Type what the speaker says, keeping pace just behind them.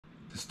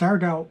To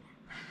start out,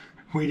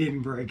 we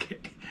didn't break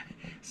it.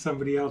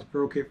 Somebody else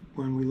broke it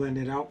when we lent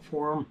it out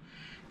for them.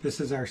 This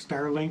is our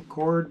Starlink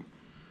cord.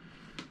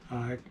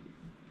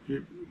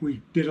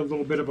 We did a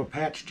little bit of a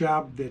patch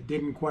job that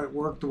didn't quite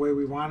work the way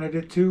we wanted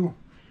it to,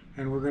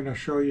 and we're going to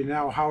show you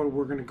now how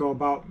we're going to go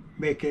about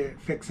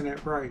fixing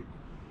it right.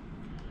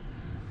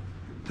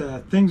 The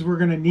things we're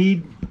going to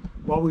need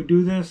while we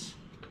do this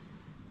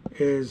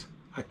is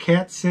a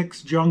Cat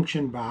 6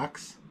 junction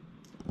box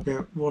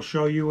that we'll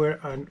show you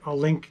a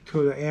link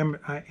to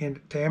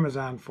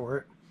Amazon for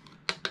it.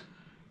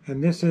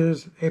 And this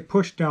is a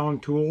push down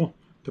tool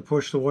to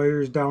push the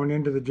wires down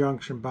into the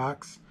junction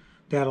box.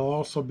 That'll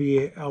also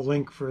be a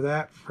link for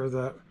that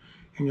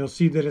and you'll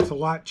see that it's a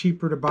lot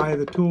cheaper to buy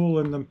the tool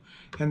in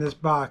this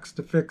box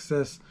to fix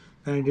this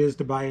than it is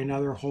to buy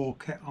another whole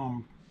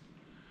cable.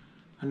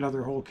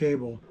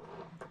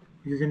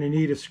 You're going to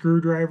need a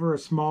screwdriver, a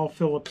small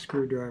Phillips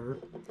screwdriver.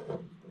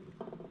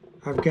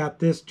 I've got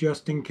this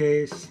just in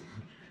case,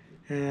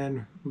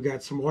 and we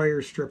got some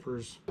wire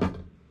strippers.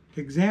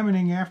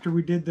 Examining after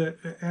did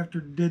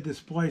this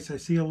splice, I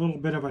see a little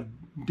bit of a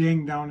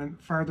ding down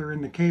farther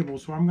in the cable,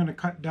 so I'm going to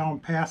cut down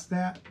past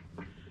that.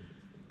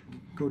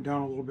 Go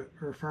down a little bit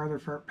or farther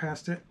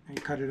past it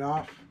and cut it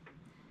off.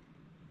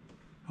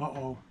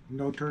 Uh-oh,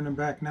 no turning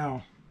back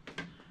now.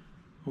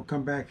 We'll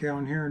come back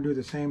down here and do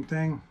the same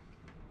thing.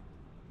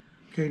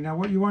 Okay, now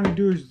what you want to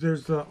do is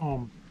there's the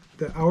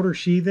outer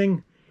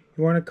sheathing.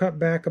 You want to cut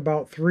back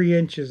about 3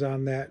 inches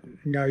on that.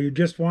 Now you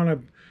just want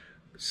to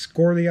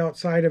score the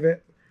outside of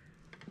it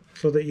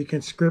so that you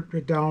can script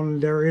it down.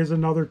 There is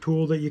another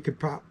tool that you could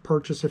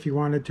purchase if you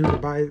wanted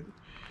to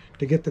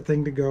get the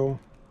thing to go.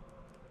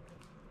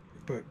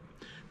 But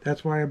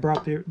that's why I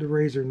brought the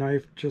razor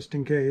knife, just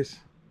in case.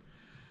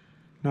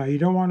 Now you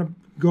don't want to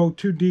go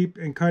too deep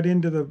and cut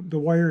into the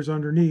wires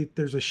underneath.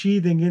 There's a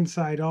sheathing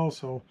inside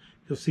also.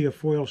 You'll see a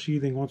foil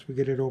sheathing once we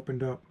get it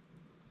opened up.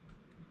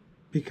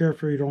 Be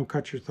careful you don't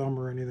cut your thumb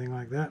or anything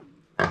like that.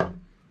 And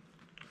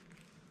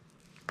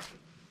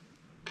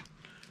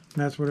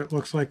that's what it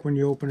looks like when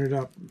you open it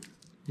up.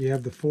 You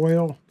have the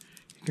foil.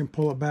 You can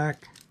pull it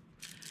back.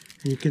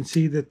 And you can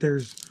see that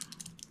there's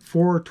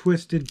 4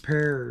 twisted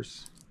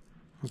pairs.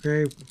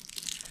 Okay.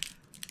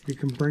 You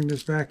can bring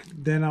this back.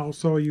 Then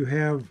also you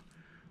have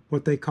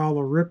what they call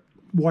a rip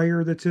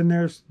wire that's in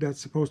there. That's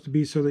supposed to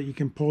be so that you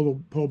can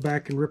pull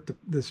back and rip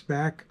this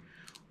back.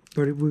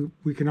 But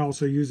we can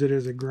also use it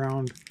as a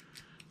ground.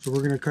 So we're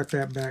going to cut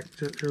that back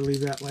or leave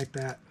that like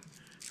that.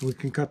 And we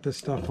can cut this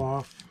stuff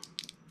off.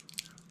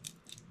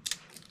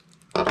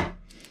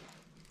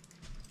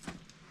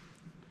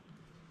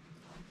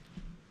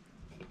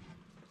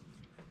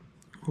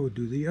 We'll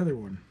do the other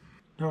one.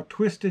 Now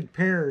twisted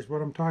pairs,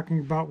 what I'm talking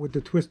about with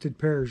the twisted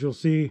pairs, you'll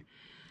see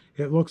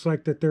it looks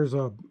like that there's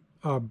a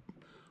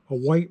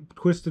white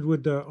twisted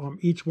with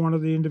each one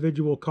of the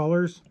individual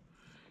colors.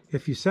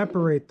 If you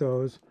separate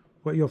those,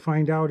 what you'll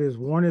find out is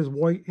one is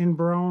white and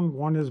brown,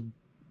 one is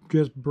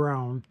just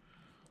brown.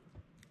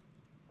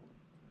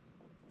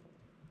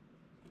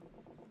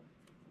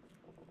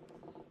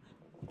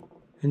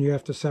 And you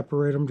have to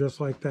separate them just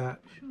like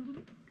that. Show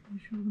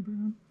the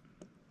brown.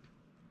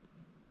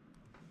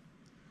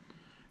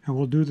 And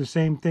we'll do the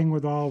same thing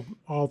with all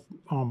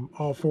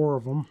 4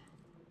 of them.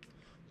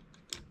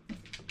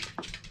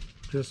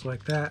 Just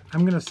like that.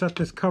 I'm going to set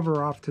this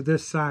cover off to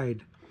this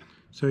side.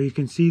 So you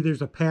can see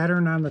there's a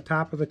pattern on the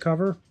top of the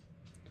cover.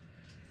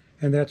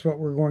 And that's what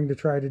we're going to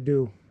try to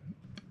do.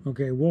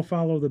 Okay, we'll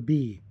follow the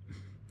B.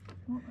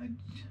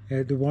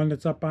 The one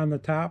that's up on the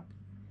top.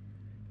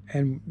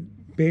 And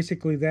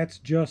basically that's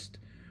just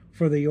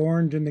for the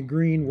orange and the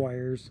green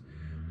wires.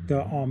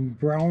 The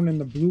brown and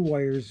the blue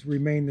wires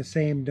remain the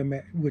same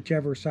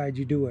whichever side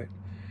you do it.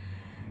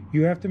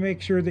 You have to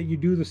make sure that you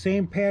do the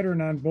same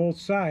pattern on both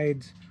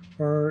sides,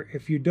 or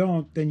if you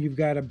don't, then you've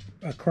got a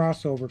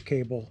crossover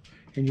cable,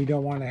 and you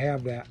don't want to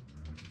have that.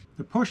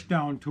 The push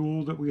down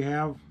tool that we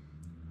have,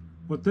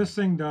 what this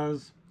thing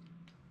does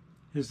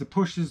is it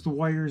pushes the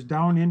wires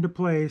down into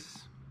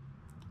place.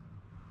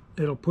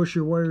 It'll push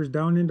your wires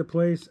down into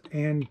place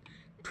and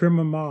trim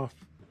them off.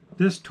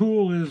 This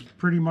tool is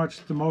pretty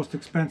much the most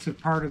expensive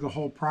part of the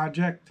whole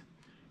project.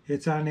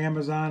 It's on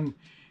Amazon,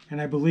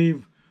 and I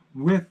believe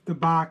with the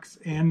box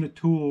and the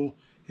tool,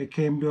 it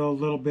came to a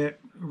little bit,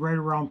 right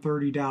around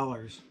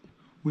 $30.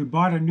 We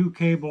bought a new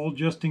cable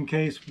just in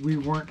case we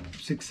weren't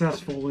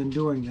successful in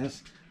doing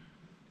this.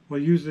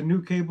 We'll use the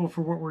new cable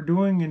for what we're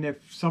doing, and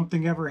if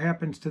something ever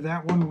happens to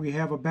that one, we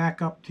have a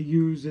backup to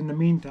use in the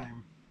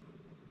meantime.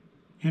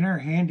 In our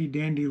handy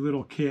dandy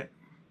little kit,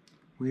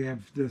 we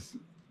have this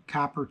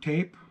copper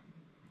tape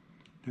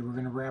that we're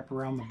going to wrap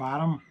around the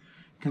bottom.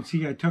 You can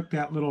see I took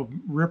that little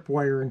rip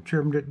wire and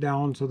trimmed it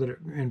down so that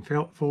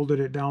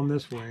folded it down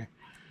this way.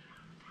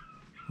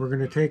 We're going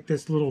to take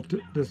this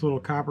little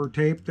copper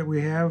tape that we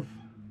have.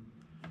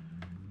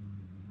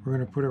 We're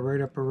going to put it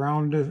right up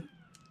around it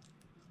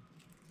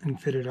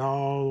and fit it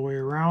all the way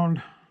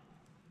around,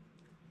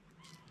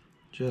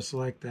 just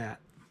like that.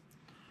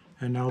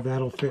 And now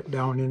that'll fit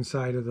down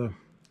inside of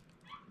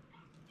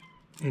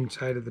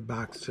inside of the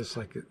box just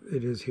like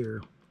it is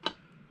here.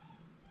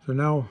 So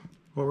now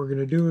what we're going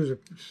to do is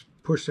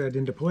push that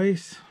into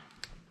place.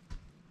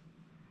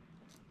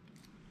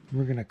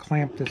 We're going to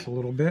clamp this a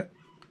little bit.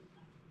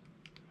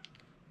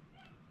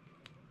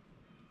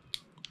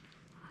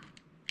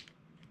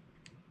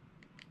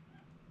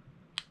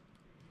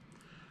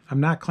 I'm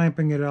not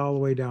clamping it all the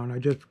way down. I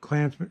just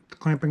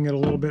clamping it a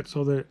little bit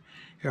so that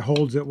it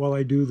holds it while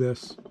I do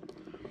this.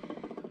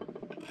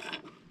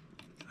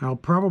 I'll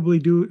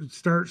probably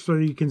start so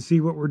you can see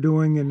what we're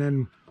doing, and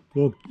then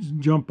we'll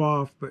jump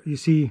off. But you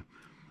see,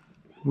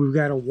 we've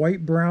got a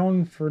white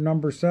brown for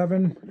number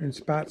 7 and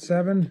spot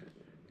 7.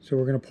 So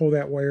we're going to pull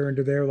that wire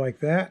into there like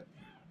that.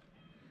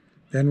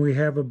 Then we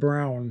have a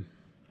brown,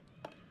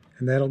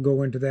 and that'll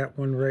go into that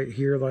one right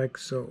here like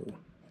so.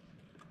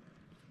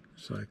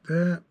 Just like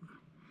that.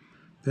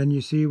 Then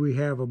you see we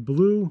have a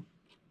blue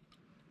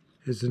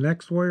is the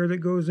next wire that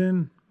goes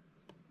in.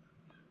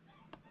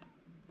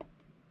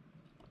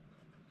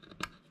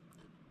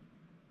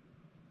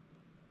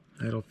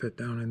 That'll fit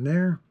down in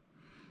there.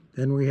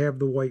 Then we have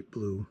the white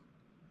blue.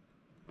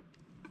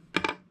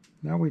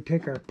 Now we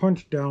take our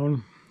punch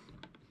down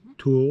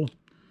tool,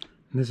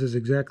 and this is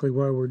exactly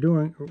why we're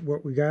doing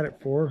what we got it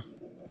for.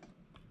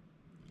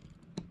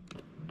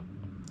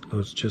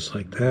 Goes just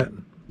like that.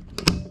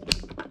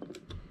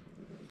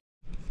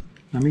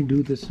 Let me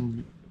do this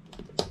and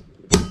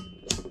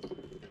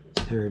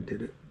there, it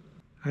did it.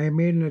 I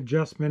made an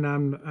adjustment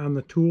on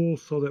the tool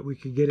so that we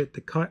could get it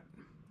to cut,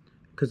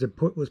 because it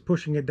was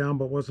pushing it down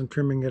but wasn't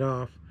trimming it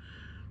off.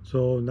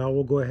 So now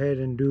we'll go ahead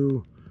and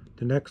do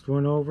the next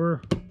one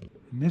over.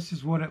 And this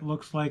is what it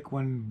looks like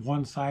when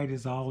one side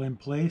is all in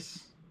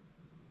place.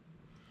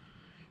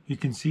 You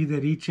can see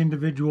that each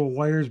individual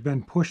wire has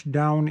been pushed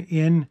down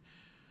in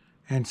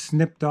and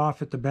snipped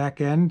off at the back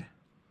end.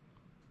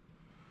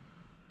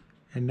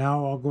 And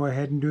now I'll go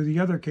ahead and do the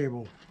other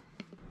cable.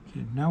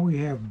 Okay, now we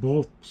have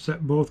both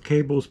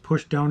cables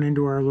pushed down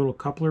into our little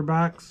coupler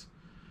box.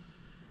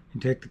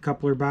 And take the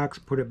coupler box,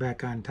 put it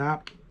back on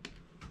top.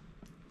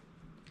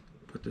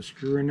 Put the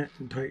screw in it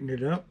and tighten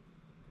it up.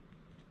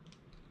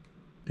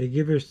 They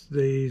give us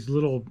these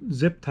little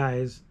zip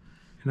ties,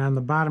 and on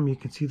the bottom you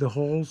can see the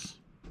holes.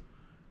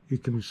 You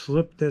can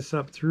slip this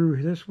up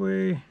through this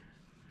way,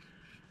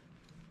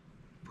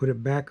 put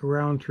it back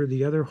around through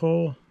the other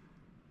hole,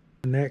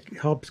 and that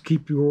helps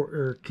keeps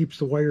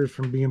the wires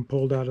from being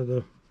pulled out of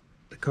the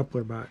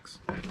coupler box.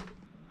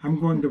 I'm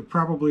going to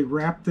probably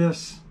wrap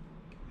this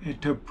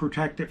to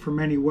protect it from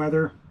any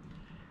weather.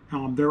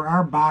 There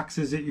are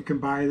boxes that you can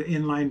buy, the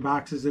inline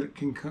boxes that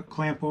can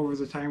clamp over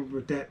the time,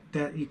 but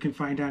that you can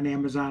find on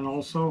Amazon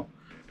also.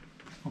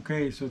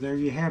 Okay, so there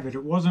you have it.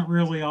 It wasn't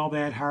really all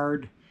that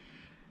hard.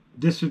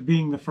 This is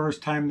being the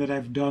first time that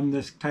I've done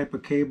this type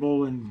of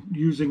cable and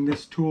using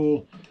this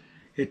tool.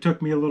 It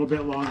took me a little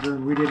bit longer,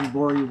 and we didn't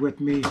bore you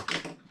with me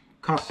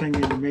cussing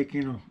and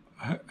making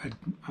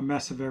a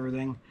mess of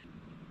everything.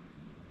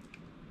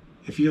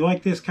 If you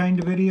like this kind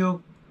of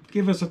video,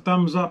 give us a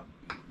thumbs up.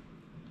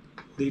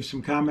 Leave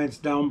some comments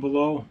down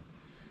below.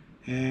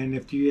 And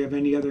if you have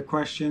any other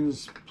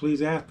questions,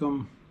 please ask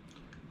them.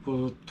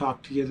 We'll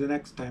talk to you the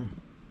next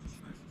time.